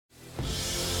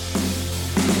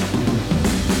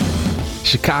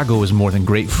Chicago is more than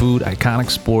great food,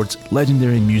 iconic sports,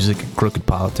 legendary music, and crooked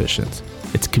politicians.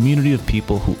 It's a community of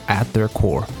people who, at their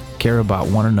core, care about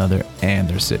one another and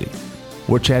their city.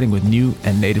 We're chatting with new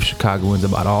and native Chicagoans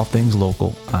about all things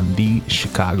local on the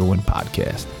Chicagoan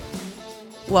Podcast.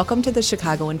 Welcome to the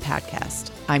Chicagoan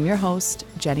Podcast. I'm your host,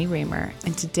 Jennie Raymer,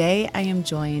 and today I am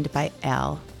joined by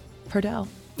Prudeaux.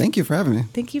 Thank you for having me.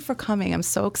 Thank you for coming. I'm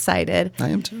so excited. I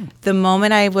am too. The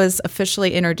moment I was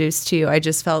officially introduced to you, I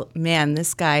just felt, man,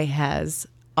 this guy has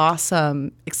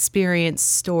awesome experience,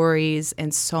 stories,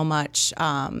 and so much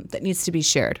that needs to be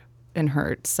shared and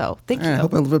heard. So thank you. I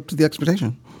hope I live up to the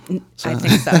expectation. I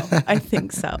think so. I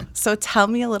think so. So tell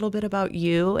me a little bit about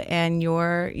you and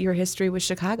your history with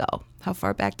Chicago. How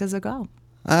far back does it go?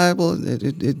 Well,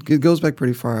 it goes back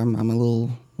pretty far. I'm a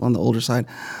little on the older side.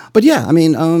 But yeah, I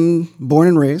mean, born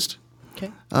and raised.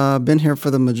 Okay. Been here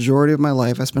for the majority of my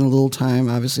life. I spent a little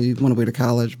time, obviously, went away to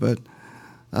college, but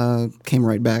came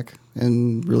right back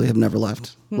and really have never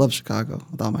left. Love Chicago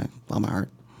with all my heart.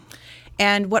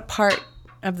 And what part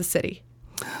of the city?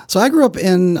 So I grew up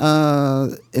in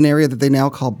an area that they now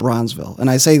call Bronzeville. And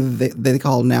I say they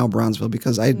call now Bronzeville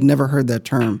because I'd never heard that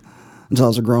term until I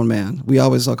was a grown man. We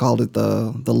always called it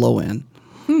the low end.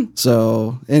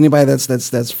 So anybody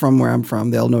that's from where I'm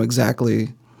from, they'll know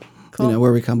exactly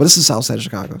where we come. But this is South Side of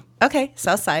Chicago. Okay,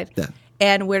 South Side. Yeah.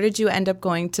 And where did you end up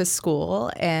going to school?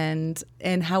 And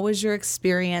how was your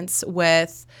experience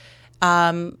with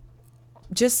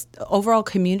just overall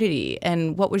community?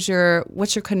 And what's your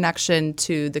connection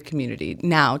to the community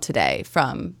now today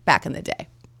from back in the day?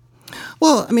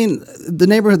 Well, I mean, the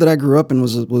neighborhood that I grew up in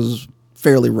was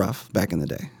fairly rough back in the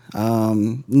day.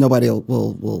 Nobody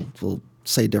will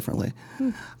say differently.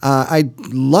 I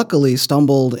luckily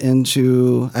stumbled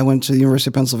I went to the University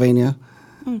of Pennsylvania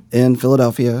in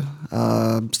Philadelphia,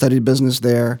 studied business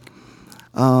there,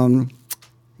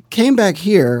 came back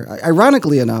here.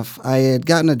 Ironically enough, I had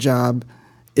gotten a job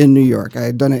in New York. I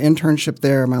had done an internship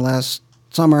there my last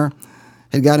summer,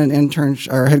 had gotten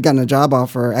a job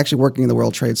offer actually working in the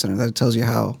World Trade Center. That tells you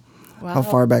how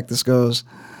far back this goes.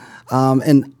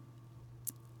 And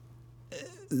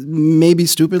maybe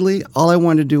stupidly, all I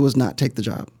wanted to do was not take the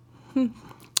job.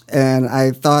 And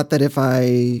I thought that if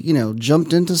I,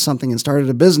 jumped into something and started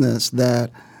a business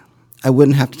that I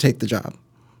wouldn't have to take the job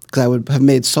because I would have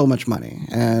made so much money.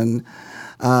 And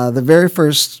the very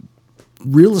first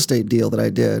real estate deal that I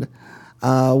did,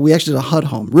 we actually did a HUD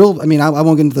home. I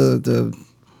won't get into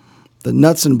the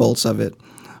nuts and bolts of it,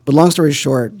 but long story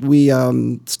short, we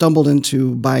stumbled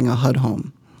into buying a HUD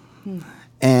home.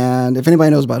 And if anybody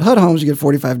knows about HUD homes, you get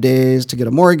 45 days to get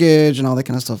a mortgage and all that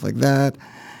kind of stuff like that.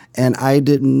 And I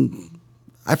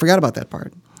forgot about that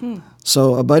part.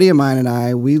 So a buddy of mine and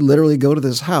I, we literally go to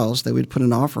this house that we'd put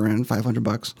an offer in,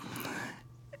 $500.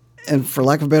 And for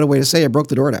lack of a better way to say it, broke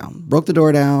the door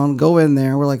down, go in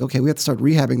there. We're like, okay, we have to start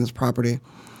rehabbing this property.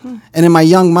 And in my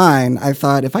young mind, I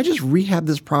thought, if I just rehab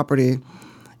this property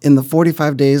in the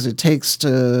 45 days it takes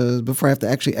before I have to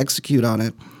actually execute on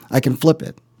it, I can flip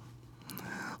it.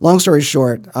 Long story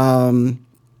short,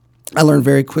 I learned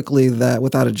very quickly that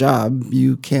without a job,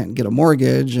 you can't get a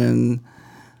mortgage, and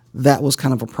that was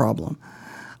kind of a problem.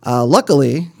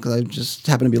 Luckily, because I just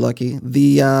happened to be lucky,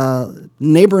 the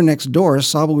neighbor next door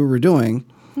saw what we were doing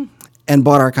and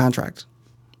bought our contract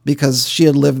because she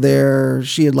had lived there,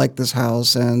 she had liked this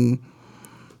house, and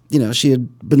she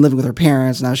had been living with her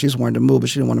parents. Now she just wanted to move, but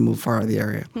she didn't want to move far out of the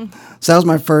area. So that was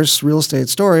my first real estate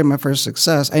story, my first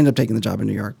success. I ended up taking the job in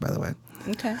New York, by the way.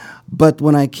 Okay. But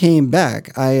when I came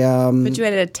back, But you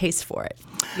had a taste for it.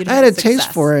 I had a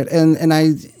taste for it, and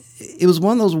it was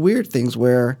one of those weird things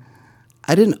where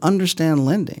I didn't understand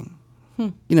lending.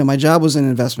 My job was in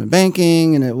investment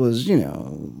banking, and it was,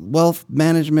 wealth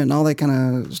management and all that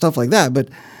kind of stuff like that. But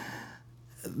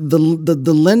the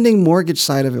lending mortgage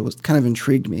side of it was kind of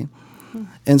intrigued me.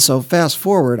 And so fast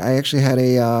forward, I actually had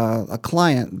a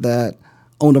client that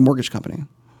owned a mortgage company.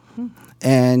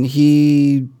 And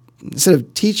he, instead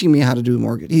of teaching me how to do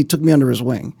mortgage, he took me under his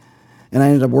wing. And I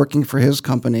ended up working for his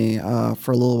company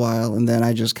for a little while, and then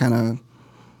I just kind of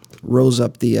rose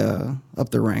up the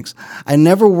ranks. I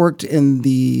never worked in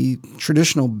the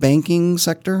traditional banking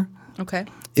sector. Okay.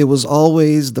 It was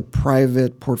always the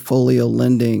private portfolio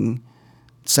lending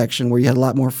section where you had a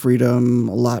lot more freedom,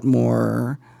 a lot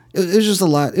more. It was just a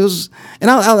lot. It was,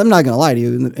 and I'm not going to lie to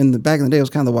you. In the back in the day, it was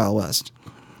kind of the Wild West.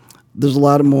 There's a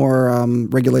lot of more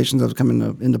regulations that have come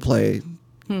into play,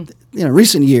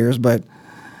 recent years, but.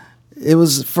 It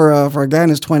was for a guy in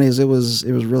his 20s. It was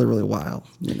really, really wild.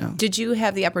 Did you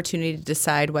have the opportunity to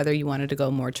decide whether you wanted to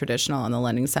go more traditional on the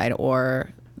lending side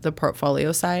or the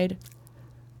portfolio side?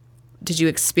 did you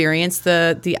experience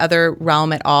the other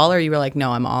realm at all, or you were like,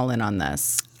 no, I'm all in on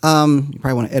this? You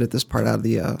probably want to edit this part out of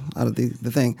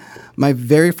the thing. My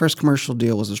very first commercial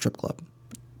deal was a strip club.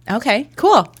 Okay,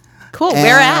 cool.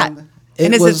 Where at?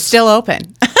 And is it still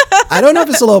open? I don't know if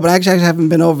it's still open. I actually haven't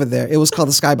been over there. It was called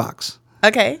the Skybox.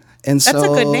 Okay. And that's a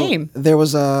good name. There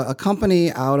was a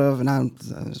company out of, and I'm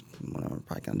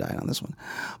probably going to die on this one,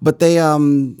 but they,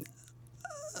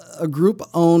 a group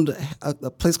owned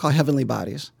a place called Heavenly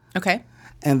Bodies. Okay.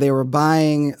 And they were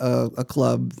buying a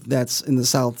club that's in the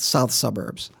south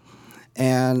suburbs.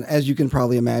 And as you can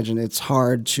probably imagine, it's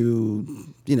hard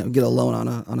to, get a loan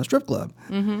on a strip club.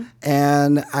 Mm-hmm.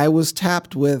 And I was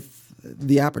tapped with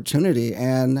the opportunity,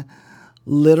 and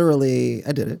literally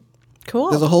I did it.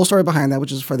 Cool. There's a whole story behind that,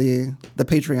 which is for the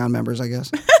Patreon members, I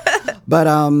guess. But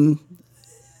I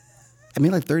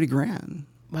made like $30,000.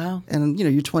 Wow. And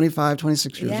you're 25,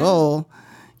 26 years old.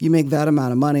 You make that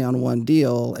amount of money on one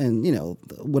deal, and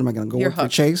what am I going to go work for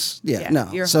Chase?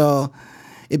 No. So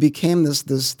it became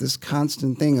this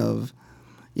constant thing of,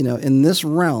 in this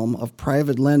realm of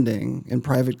private lending and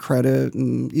private credit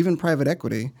and even private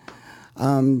equity,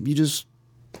 you just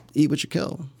eat what you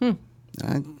kill. And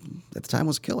I, at the time,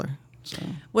 was a killer. So.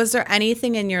 Was there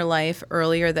anything in your life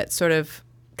earlier that sort of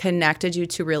connected you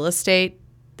to real estate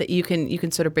that you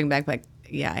can sort of bring back, like,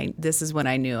 this is when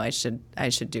I knew I should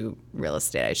do real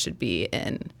estate. I should be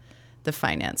in the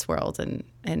finance world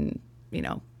and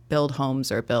build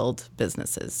homes or build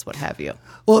businesses, what have you.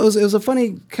 Well, it was a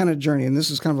funny kind of journey, and this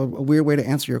is kind of a weird way to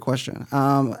answer your question.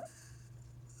 I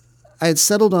had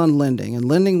settled on lending, and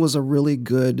lending was a really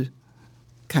good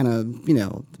kind of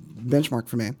benchmark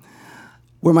for me.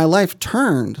 Where my life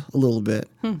turned a little bit,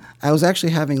 I was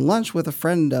actually having lunch with a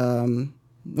friend.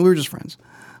 We were just friends.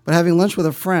 But having lunch with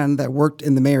a friend that worked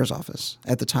in the mayor's office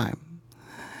at the time.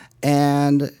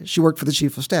 And she worked for the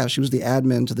chief of staff. She was the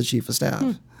admin to the chief of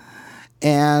staff.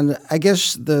 And I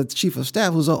guess the chief of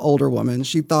staff was an older woman.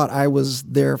 She thought I was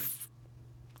there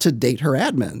to date her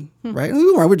admin, right? And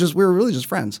we were really just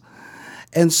friends.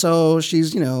 And so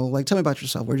she's, like, tell me about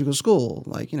yourself. Where'd you go to school?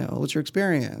 Like, what's your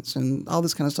experience? And all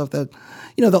this kind of stuff that,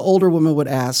 the older woman would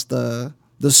ask the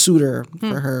suitor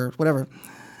for her, whatever.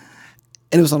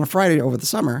 And it was on a Friday over the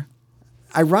summer.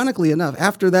 Ironically enough,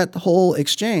 after that whole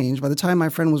exchange, by the time my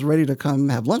friend was ready to come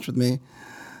have lunch with me,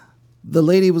 the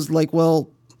lady was like, well,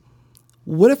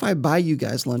 what if I buy you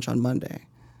guys lunch on Monday?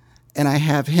 And I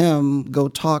have him go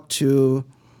talk to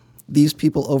these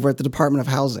people over at the Department of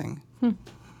Housing.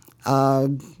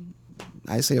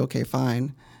 I say, okay,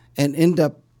 fine. And end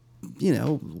up,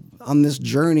 on this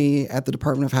journey at the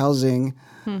Department of Housing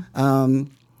that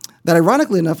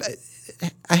ironically enough,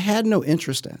 I had no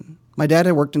interest in. My dad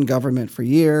had worked in government for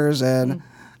years, and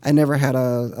I never had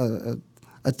a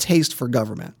taste for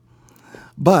government.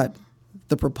 But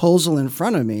the proposal in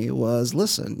front of me was,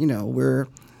 listen, we're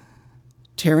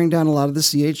tearing down a lot of the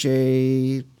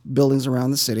CHA buildings around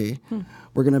the city.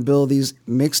 We're going to build these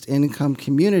mixed income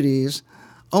communities.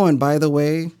 Oh, and by the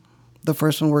way, the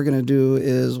first one we're going to do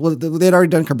is, well, they'd already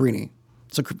done Cabrini.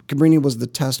 So Cabrini was the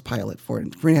test pilot for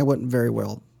it. Cabrini went very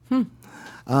well.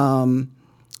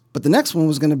 But the next one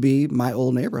was going to be my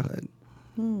old neighborhood.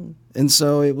 And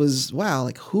so it was, wow,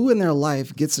 like, who in their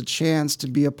life gets a chance to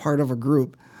be a part of a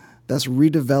group that's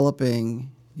redeveloping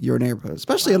your neighborhood,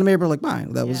 especially in a neighborhood like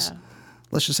mine that was,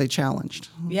 let's just say, challenged.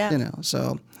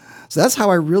 So that's how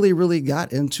I really, really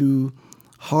got into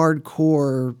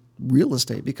hardcore real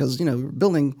estate, because, we were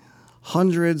building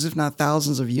hundreds, if not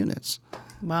thousands of units.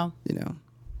 Wow.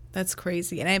 That's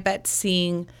crazy. And I bet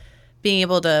being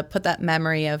able to put that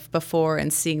memory of before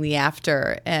and seeing the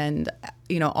after and,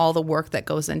 all the work that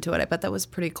goes into it, I bet that was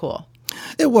pretty cool.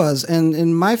 It was.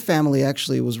 And my family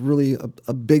actually was really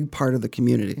a big part of the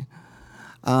community.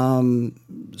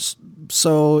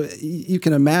 So you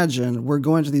can imagine we're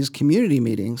going to these community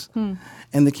meetings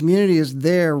and the community is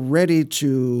there ready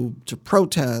to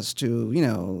protest,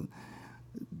 to,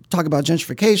 talk about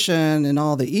gentrification and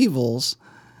all the evils.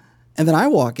 And then I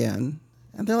walk in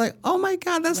and they're like, oh my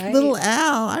God, that's little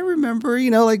Al. I remember,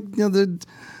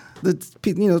 the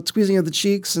squeezing of the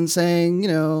cheeks and saying,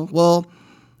 well,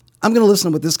 I'm going to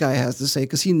listen to what this guy has to say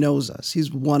because he knows us.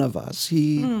 He's one of us.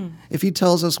 If he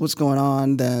tells us what's going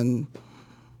on, then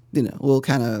we'll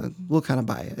kind of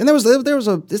buy it. And there was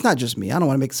it's not just me. I don't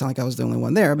want to make it sound like I was the only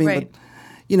one there. I mean,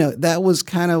 but that was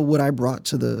kind of what I brought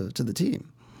to the team.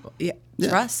 Yeah,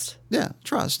 trust. Yeah,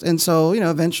 trust. And so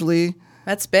eventually,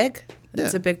 that's big.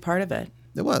 That's a big part of it.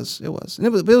 It was, and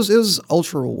it was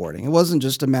ultra rewarding. It wasn't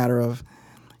just a matter of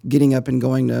getting up and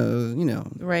going to,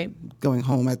 going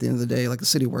home at the end of the day like a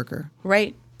city worker.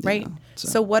 Right. Right.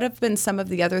 So what have been some of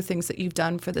the other things that you've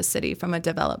done for the city from a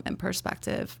development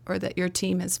perspective, or that your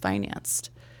team has financed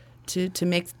to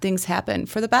make things happen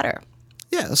for the better?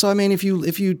 Yeah. So, I mean, if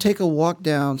you take a walk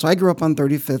down, so I grew up on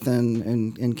 35th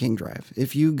and King Drive.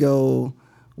 If you go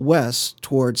west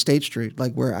toward State Street,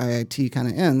 like where IIT kind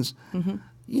of ends,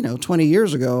 20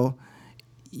 years ago,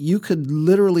 you could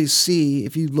literally see,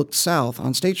 if you looked south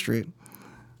on State Street,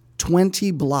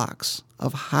 20 blocks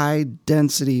of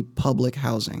high-density public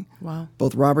housing. Wow.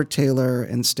 Both Robert Taylor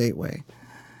and Stateway.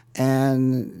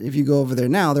 And if you go over there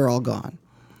now, they're all gone.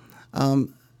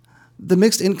 The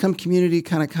mixed income community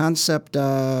kind of concept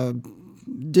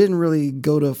didn't really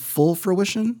go to full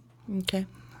fruition. Okay.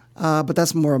 But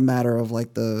that's more a matter of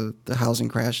like the housing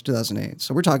crash 2008.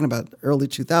 So we're talking about early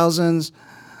 2000s.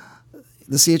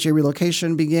 The CHA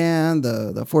relocation began,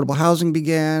 the affordable housing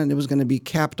began, and it was going to be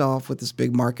capped off with this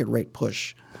big market rate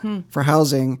push for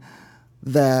housing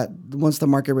that once the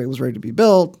market rate was ready to be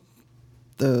built,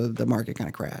 the market kind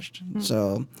of crashed.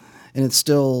 So, and it's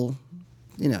still,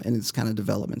 in its kind of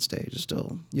development stage. It's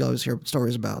still, you always hear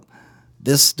stories about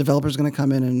this developer's going to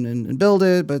come in and build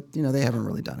it, but, they haven't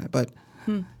really done it. But,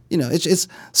 it's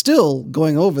still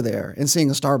going over there and seeing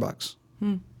a Starbucks,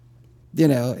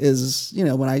 is,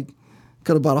 when I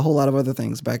could have bought a whole lot of other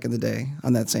things back in the day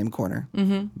on that same corner.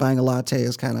 Buying a latte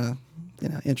is kind of,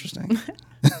 interesting.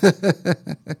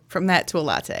 From that to a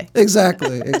latte.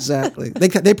 Exactly.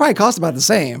 They probably cost about the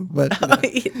same, but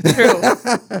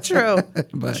True.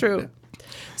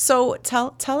 So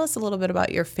tell us a little bit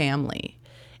about your family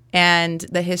and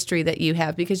the history that you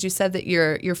have, because you said that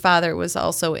your father was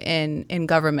also in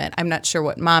government. I'm not sure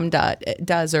what mom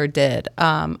does or did.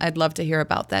 I'd love to hear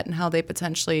about that and how they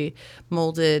potentially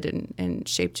molded and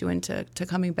shaped you into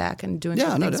coming back and doing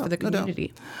good things for the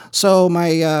community. So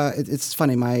it's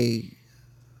funny.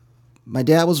 My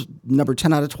dad was number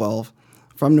 10 out of 12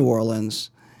 from New Orleans.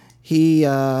 He he's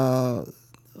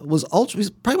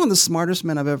probably one of the smartest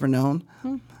men I've ever known,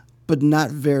 but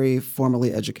not very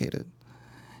formally educated.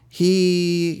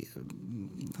 This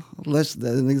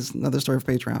is another story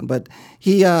for Patreon, but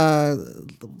he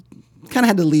kind of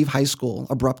had to leave high school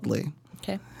abruptly.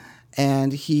 Okay.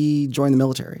 And he joined the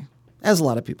military, as a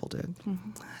lot of people did.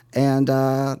 And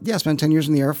spent 10 years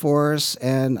in the Air Force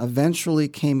and eventually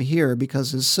came here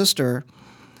because his sister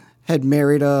had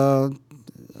married a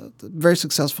very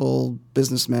successful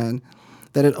businessman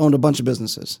that had owned a bunch of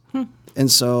businesses.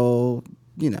 And so,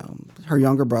 her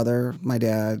younger brother, my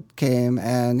dad, came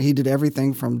and he did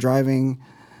everything from driving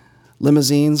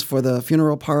limousines for the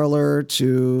funeral parlor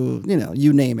to,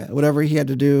 you name it. Whatever he had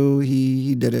to do,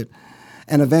 he did it.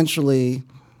 And eventually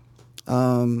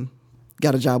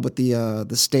got a job with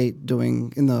the state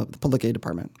in the public aid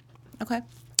department. Okay.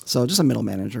 So just a middle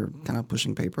manager kind of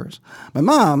pushing papers. My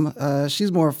mom,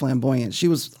 she's more flamboyant. She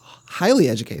was highly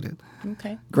educated.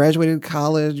 Okay. Graduated,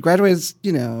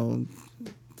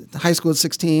 high school at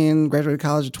 16, graduated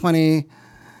college at 20,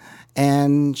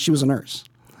 and she was a nurse.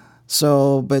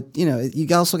 So, but, you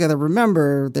also got to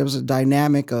remember there was a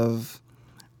dynamic of,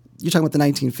 you're talking about the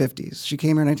 1950s. She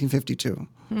came here in 1952.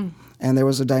 And there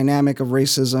was a dynamic of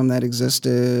racism that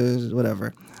existed,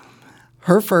 whatever.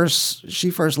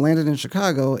 She first landed in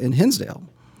Chicago in Hinsdale.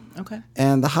 Okay.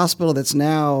 And the hospital that's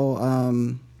now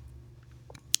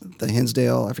the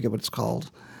Hinsdale, I forget what it's called,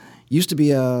 used to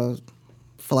be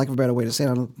for lack of a better way to say it,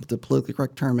 I don't know what the politically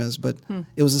correct term is, but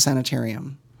it was a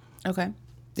sanitarium. Okay.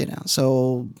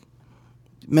 So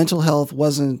mental health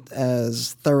wasn't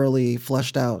as thoroughly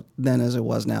fleshed out then as it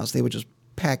was now. So they would just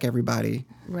pack everybody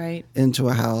into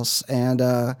a house,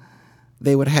 and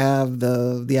they would have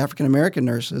the African-American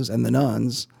nurses and the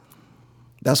nuns.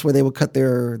 That's where they would cut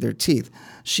their teeth.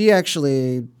 She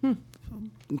actually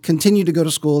continued to go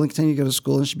to school,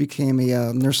 and she became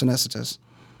a nurse anesthetist.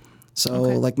 So,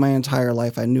 like my entire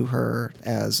life, I knew her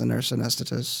as a nurse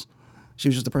anesthetist. She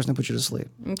was just the person that put you to sleep.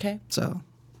 Okay. So,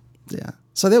 yeah.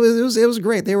 So it was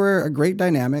great. They were a great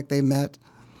dynamic. They met.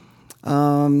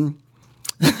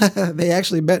 They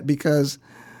actually met because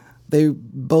they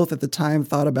both at the time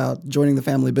thought about joining the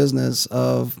family business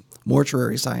of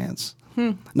mortuary science.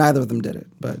 Neither of them did it,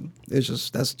 but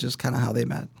that's just kind of how they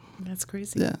met. That's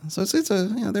crazy. Yeah. So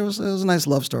it was a nice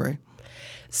love story.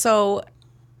 So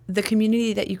the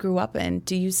community that you grew up in,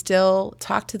 do you still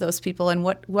talk to those people, and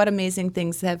what amazing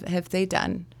things have they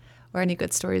done, or any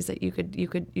good stories that you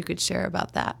could share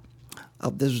about that?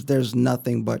 There's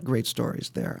nothing but great stories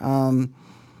there.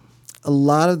 A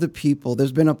lot of the people,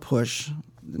 there's been a push,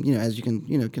 as you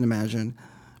can imagine,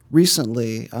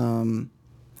 recently. And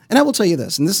I will tell you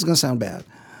this, and this is going to sound bad,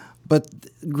 but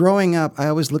growing up, I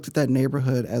always looked at that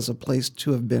neighborhood as a place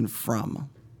to have been from.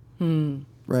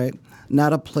 right?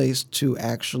 Not a place to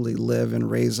actually live and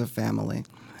raise a family.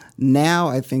 Now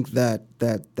I think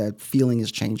that feeling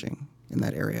is changing in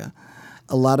that area.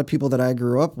 A lot of people that I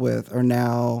grew up with are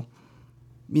now,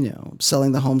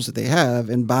 selling the homes that they have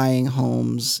and buying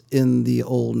homes in the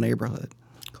old neighborhood.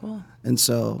 Cool. And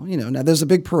so, now there's a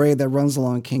big parade that runs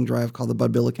along King Drive called the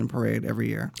Bud Billiken Parade every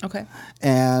year. Okay.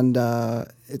 And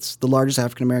it's the largest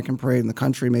African-American parade in the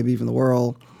country, maybe even the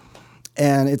world.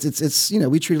 And it's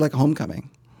we treat it like a homecoming.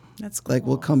 That's cool. Like,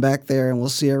 we'll come back there and we'll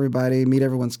see everybody, meet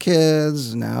everyone's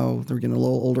kids. Now they're getting a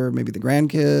little older, maybe the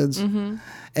grandkids. Mm-hmm.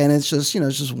 And it's just,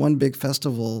 it's just one big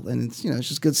festival. And it's, it's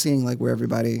just good seeing, like, where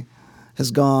everybody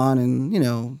has gone and,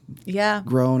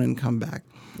 grown and come back.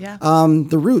 Yeah.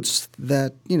 The roots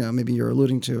that, maybe you're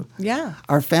alluding to. Yeah.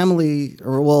 Our family,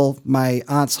 my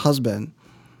aunt's husband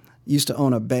used to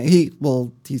own a bank. He's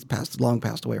long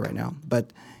passed away right now.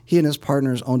 But he and his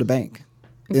partners owned a bank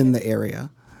in the area.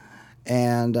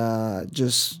 And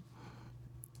just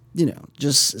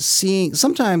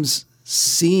sometimes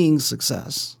seeing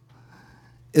success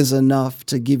is enough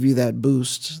to give you that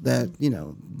boost that,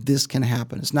 this can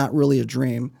happen. It's not really a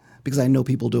dream because I know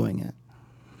people doing it.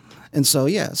 And so,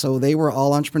 so they were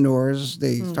all entrepreneurs.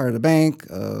 They started a bank,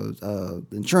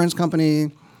 insurance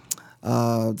company,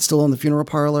 still own the funeral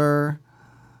parlor,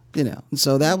 And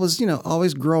so that was,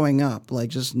 always growing up, like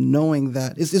just knowing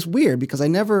that. It's weird because I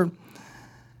never,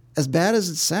 as bad as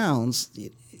it sounds,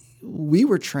 we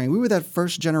were trained. We were that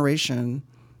first generation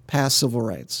past civil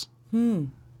rights.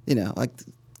 Like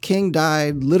King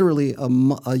died literally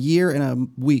a year and a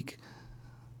week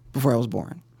before I was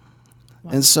born.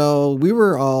 Wow. And so we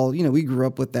were all, we grew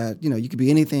up with that, you could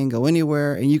be anything, go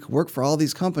anywhere, and you could work for all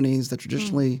these companies that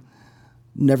traditionally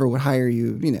never would hire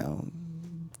you,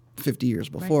 50 years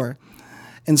before. Right.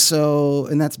 And so,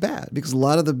 and that's bad because a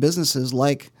lot of the businesses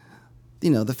like,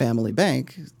 the family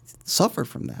bank suffered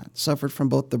from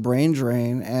both the brain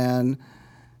drain and,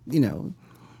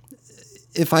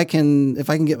 if I can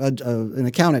get an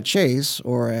account at Chase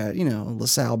or at,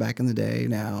 LaSalle back in the day,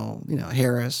 now,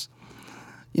 Harris,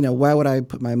 why would I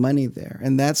put my money there?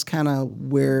 And that's kind of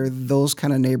where those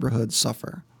kind of neighborhoods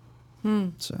suffer.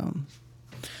 So,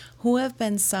 who have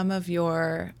been some of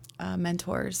your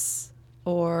mentors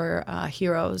or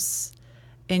heroes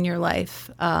in your life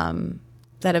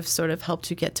that have sort of helped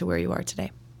you get to where you are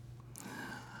today?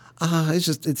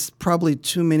 It's probably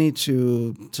too many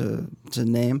to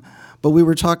name. But we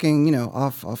were talking,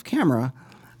 off camera.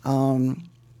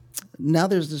 Now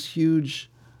there's this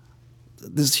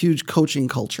huge coaching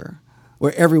culture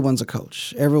where everyone's a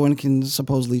coach. Everyone can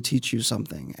supposedly teach you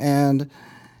something. And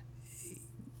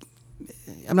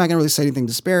I'm not going to really say anything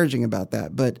disparaging about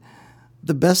that, but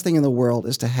the best thing in the world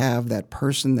is to have that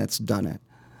person that's done it,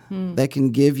 that can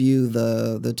give you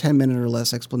the 10-minute or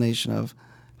less explanation of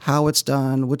how it's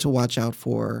done, what to watch out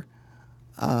for,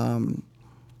 and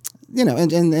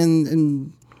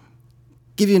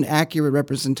give you an accurate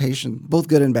representation, both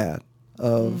good and bad,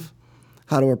 of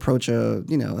how to approach a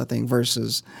thing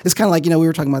versus, it's kind of like, we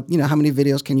were talking about, how many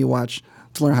videos can you watch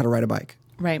to learn how to ride a bike?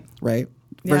 Right. Right?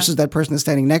 Yeah. Versus that person that's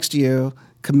standing next to you,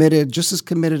 just as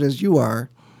committed as you are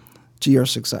to your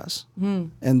success.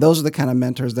 And those are the kind of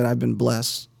mentors that I've been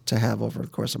blessed to have over the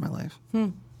course of my life.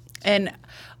 And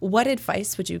what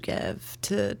advice would you give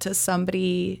to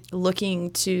somebody looking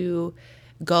to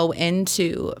go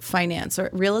into finance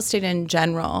or real estate in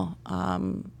general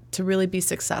to really be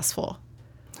successful?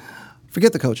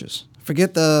 Forget the coaches.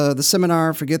 Forget the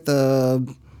seminar. Forget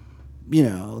the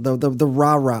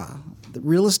rah-rah. The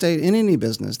real estate, in any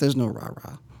business, there's no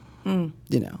rah-rah.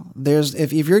 There's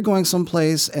if you're going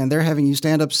someplace and they're having you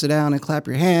stand up, sit down, and clap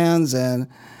your hands, and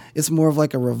it's more of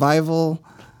like a revival,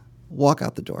 walk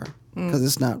out the door because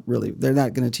it's not really. They're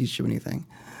not going to teach you anything.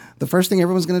 The first thing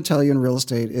everyone's going to tell you in real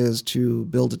estate is to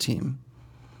build a team,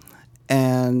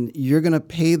 and you're going to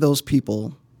pay those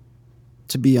people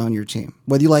to be on your team,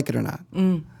 whether you like it or not.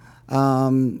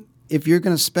 If you're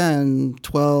going to spend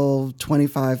 $12,000,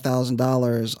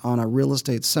 $25,000 on a real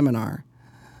estate seminar,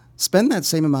 spend that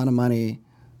same amount of money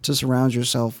to surround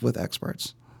yourself with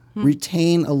experts.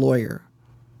 Retain a lawyer,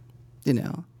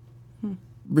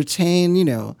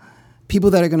 retain, people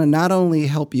that are going to not only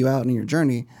help you out in your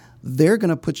journey, they're going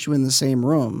to put you in the same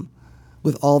room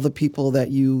with all the people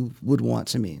that you would want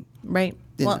to meet. Right.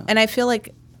 Well, and I feel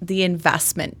like the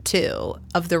investment, too,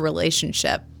 of the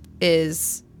relationship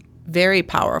is very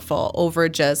powerful over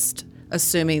just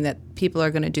assuming that people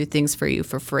are going to do things for you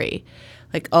for free.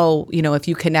 Like, if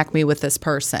you connect me with this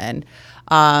person,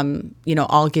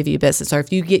 I'll give you business. Or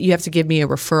if you have to give me a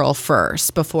referral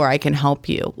first before I can help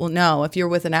you. Well, no, if you're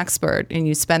with an expert and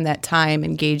you spend that time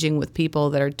engaging with people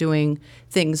that are doing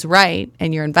things right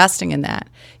and you're investing in that,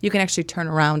 you can actually turn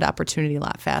around opportunity a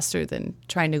lot faster than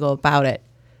trying to go about it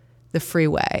the free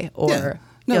way or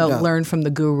learn from the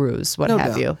gurus, what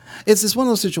have you. It's one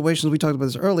of those situations, we talked about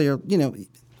this earlier,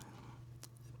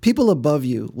 people above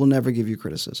you will never give you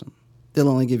criticism. They'll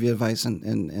only give you advice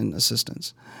and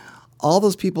assistance. All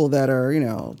those people that are,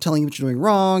 telling you what you're doing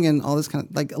wrong and all this kind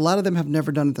of, like, a lot of them have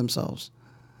never done it themselves.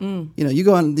 You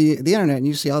go on the internet and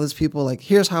you see all these people like,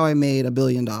 here's how I made $1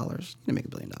 billion. You didn't make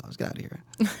 $1 billion. Get out of here.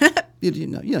 you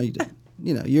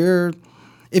did.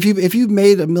 If you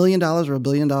made $1 million or $1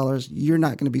 billion, you're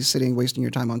not going to be sitting wasting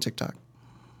your time on TikTok.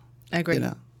 I agree.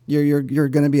 You're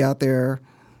going to be out there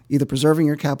either preserving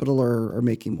your capital or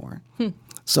making more.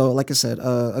 So, like I said,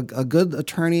 a good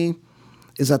attorney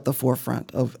is at the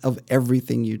forefront of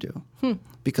everything you do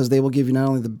because they will give you not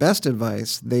only the best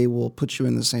advice, they will put you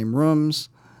in the same rooms.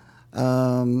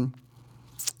 And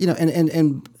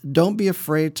don't be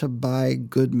afraid to buy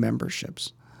good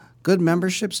memberships. Good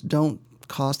memberships don't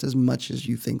cost as much as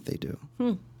you think they do.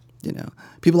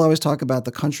 People always talk about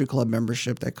the country club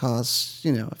membership that costs,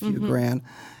 a few grand,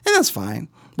 and that's fine.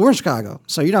 But we're in Chicago,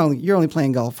 so you're only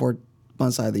playing golf 4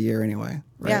 months out of the year anyway,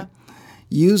 right? Yeah.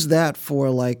 Use that for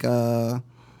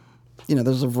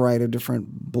there's a variety of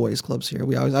different boys clubs here.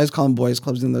 I always call them boys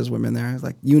clubs, and there's women there,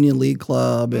 like Union League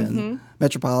Club and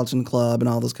Metropolitan Club and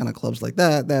all those kind of clubs like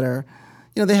that are,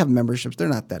 they have memberships. They're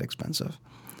not that expensive.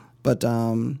 But,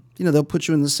 they'll put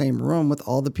you in the same room with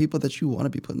all the people that you want to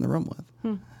be put in the room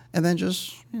with. And then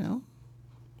just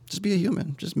be a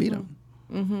human. Just meet them.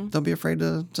 Don't be afraid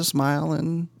to smile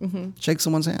and shake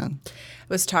someone's hand. I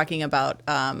was talking about,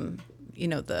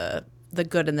 the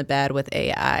good and the bad with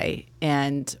AI.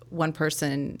 And one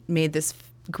person made this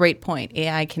great point.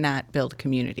 AI cannot build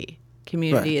community.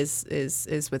 Community is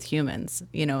with humans.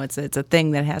 It's a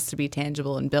thing that has to be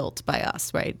tangible and built by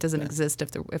us, right? It doesn't exist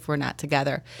if we're not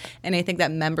together. And I think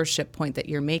that membership point that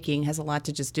you're making has a lot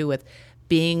to just do with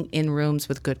being in rooms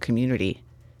with good community.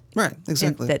 Right,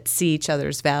 exactly. That see each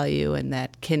other's value and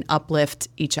that can uplift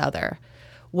each other.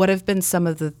 What have been some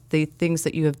of the things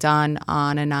that you have done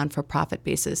on a non-for-profit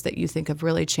basis that you think have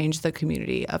really changed the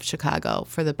community of Chicago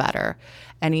for the better?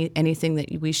 Anything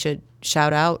that we should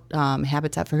shout out,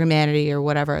 Habitat for Humanity or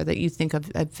whatever, that you think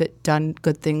have done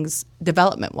good things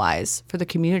development-wise for the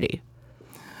community?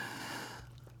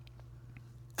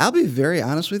 I'll be very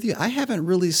honest with you. I haven't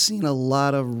really seen a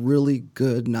lot of really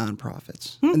good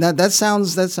nonprofits, and that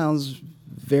sounds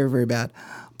very, very bad.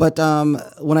 But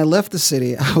when I left the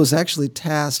city, I was actually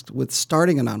tasked with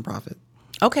starting a nonprofit.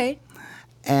 Okay.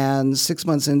 And 6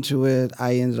 months into it,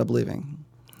 I ended up leaving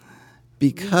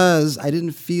because I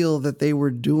didn't feel that they were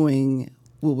doing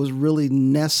what was really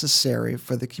necessary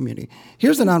for the community.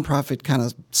 Here's the nonprofit kind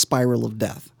of spiral of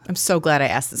death. I'm so glad I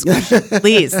asked this question.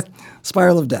 Please.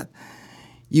 Spiral of death.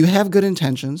 You have good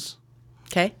intentions.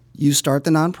 Okay. You start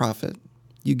the nonprofit.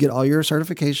 You get all your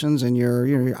certifications and your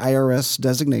IRS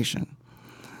designation.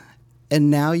 And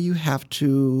now you have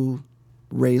to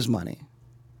raise money.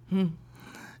 And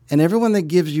everyone that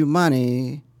gives you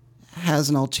money has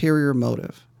an ulterior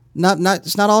motive.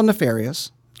 It's not all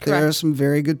nefarious. Correct. There are some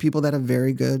very good people that have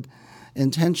very good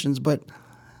intentions, but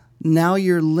now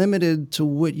you're limited to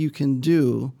what you can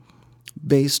do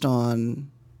based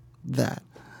on that.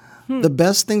 The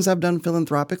best things I've done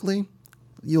philanthropically,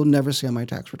 you'll never see on my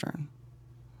tax return.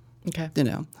 Okay.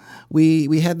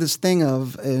 We had this thing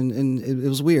of, and it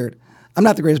was weird. I'm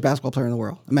not the greatest basketball player in the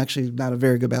world. I'm actually not a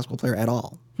very good basketball player at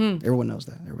all. Everyone knows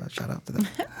that. Everybody shout out to them.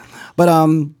 But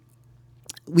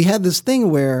we had this thing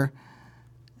where,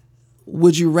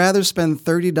 would you rather spend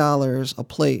 $30 a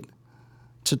plate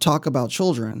to talk about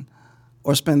children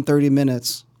or spend 30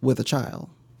 minutes with a child?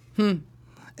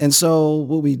 And so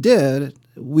what we did,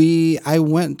 I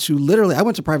went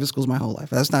to private schools my whole life.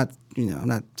 That's not, I'm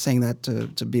not saying that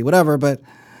to be whatever, but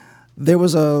there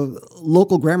was a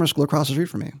local grammar school across the street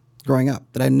from me growing up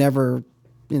that I never,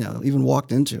 even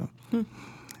walked into.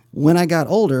 When I got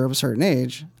older, of a certain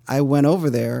age, I went over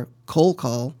there, cold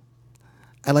call.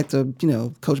 I like to,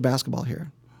 coach basketball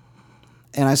here.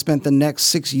 And I spent the next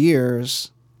 6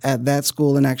 years at that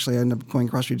school, and actually I ended up going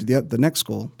across the street to the next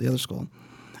school, the other school,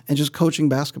 and just coaching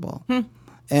basketball.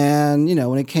 And,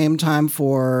 when it came time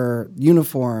for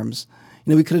uniforms,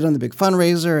 we could have done the big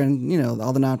fundraiser and,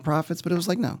 all the nonprofits, but it was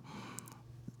like, no.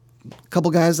 A couple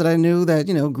guys that I knew that,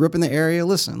 grew up in the area,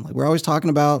 listen, we're always talking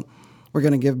about we're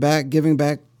going to give back. Giving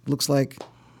back looks like,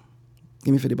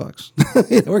 give me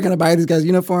 $50. We're going to buy these guys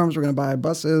uniforms. We're going to buy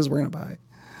buses. We're going to buy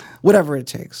whatever it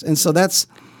takes. And so that's,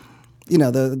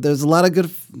 there's a lot of good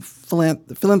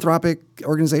philanthropic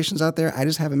organizations out there. I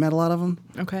just haven't met a lot of them.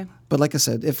 Okay. But like I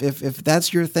said, if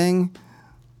that's your thing,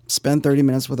 spend 30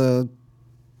 minutes with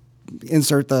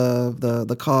insert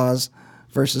the cause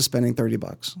versus spending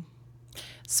 $30.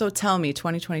 So tell me,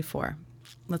 2024.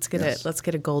 Let's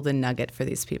get a golden nugget for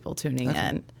these people tuning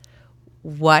in.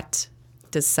 What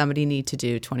does somebody need to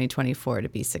do 2024 to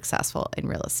be successful in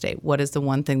real estate? What is the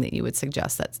one thing that you would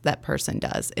suggest that person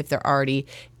does if they're already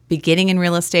beginning in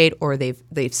real estate, or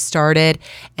they've started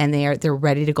and they're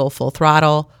ready to go full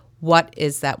throttle? What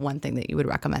is that one thing that you would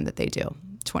recommend that they do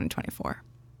 2024?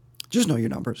 Just know your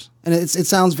numbers. And it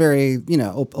sounds very,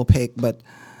 opaque, but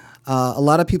a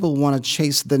lot of people want to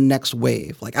chase the next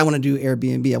wave. Like, I want to do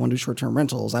Airbnb. I want to do short-term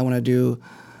rentals. I want to do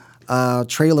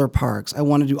trailer parks. I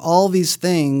want to do all these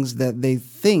things that they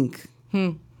think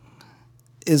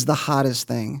is the hottest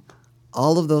thing.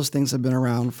 All of those things have been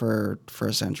around for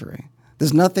a century.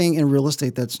 There's nothing in real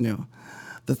estate that's new.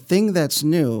 The thing that's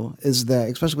new is that,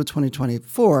 especially with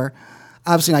 2024,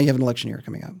 obviously now you have an election year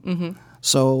coming up. Mm-hmm.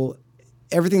 So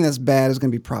everything that's bad is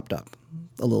going to be propped up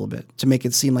a little bit to make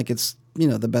it seem like it's,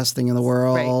 the best thing in the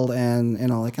world, right,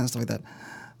 and all that kind of stuff like that.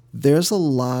 There's a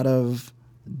lot of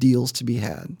deals to be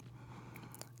had.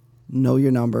 Know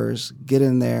your numbers. Get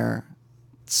in there.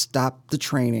 Stop the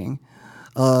training.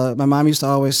 My mom used to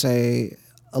always say,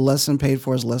 a lesson paid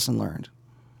for is a lesson learned.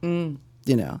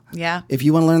 Yeah. If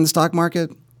you want to learn the stock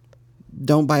market,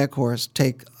 don't buy a course.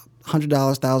 Take $100,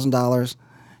 $1,000,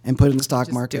 and put it in the stock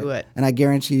market. Do it. And I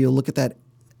guarantee you'll look at that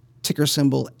ticker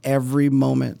symbol every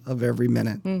moment of every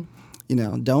minute.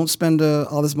 Don't spend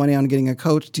all this money on getting a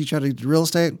coach to teach you how to do real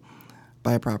estate.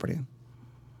 Buy a property.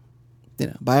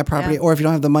 Buy a property. Yeah. Or if you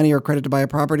don't have the money or credit to buy a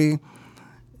property,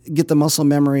 get the muscle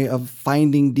memory of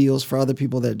finding deals for other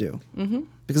people that do. Mm-hmm.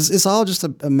 Because it's all just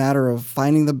a matter of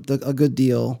finding a good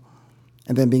deal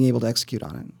and then being able to execute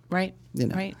on it. Right.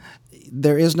 Right.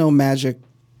 There is no magic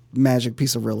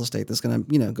piece of real estate that's going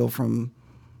to, go from,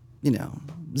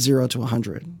 0 to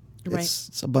 100. Right.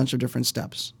 It's a bunch of different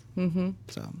steps. Mm-hmm.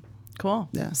 So cool.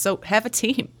 Yeah. So have a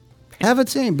team. Have a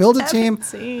team. Build a team.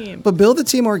 But build the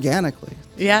team organically.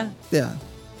 Yeah. Yeah.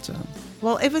 So.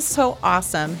 Well, it was so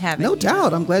awesome having you. No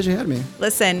doubt. I'm glad you had me.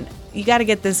 Listen, you got to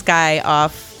get this guy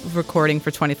off recording for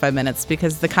 25 minutes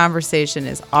because the conversation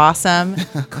is awesome.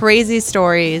 Crazy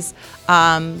stories,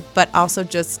 but also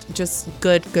just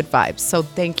good vibes. So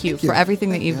thank you for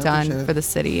everything that you've done for the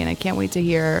city. And I can't wait to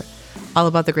hear all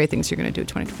about the great things you're going to do in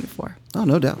 2024. Oh,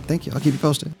 no doubt. Thank you. I'll keep you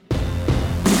posted.